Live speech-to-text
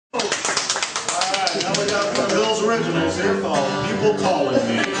got one of Bill's originals here called People Calling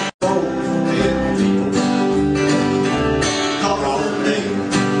Me.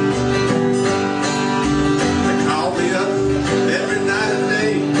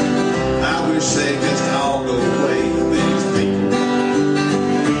 They just all go away. These people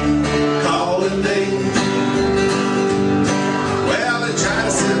calling me. Well, they try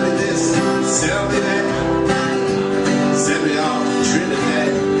to sell me this, sell me that, send me off to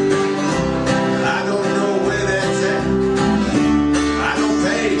Trinidad. I don't know where that's at. I don't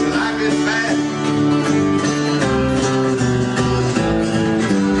pay till I get back.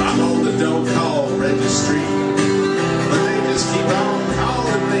 I'm on the don't call registry, but they just keep on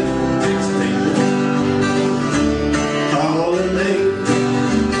calling me.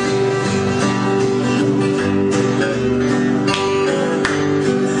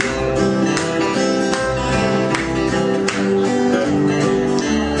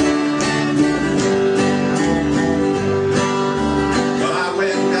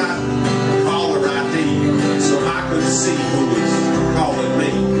 See who was calling me.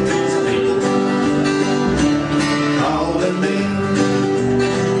 These people calling me.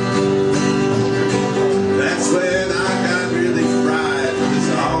 That's when I got really fried, because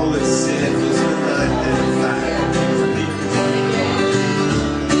all it said was unidentified. These people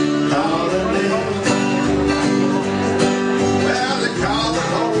calling me. Well, they call the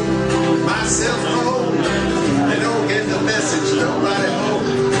home, my cell phone. They don't get the message, nobody home.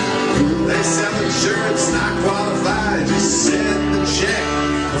 They sell insurance, not qualified. Just send the check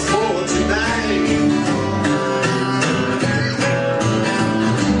before tonight.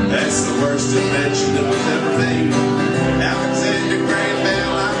 That's the worst invention of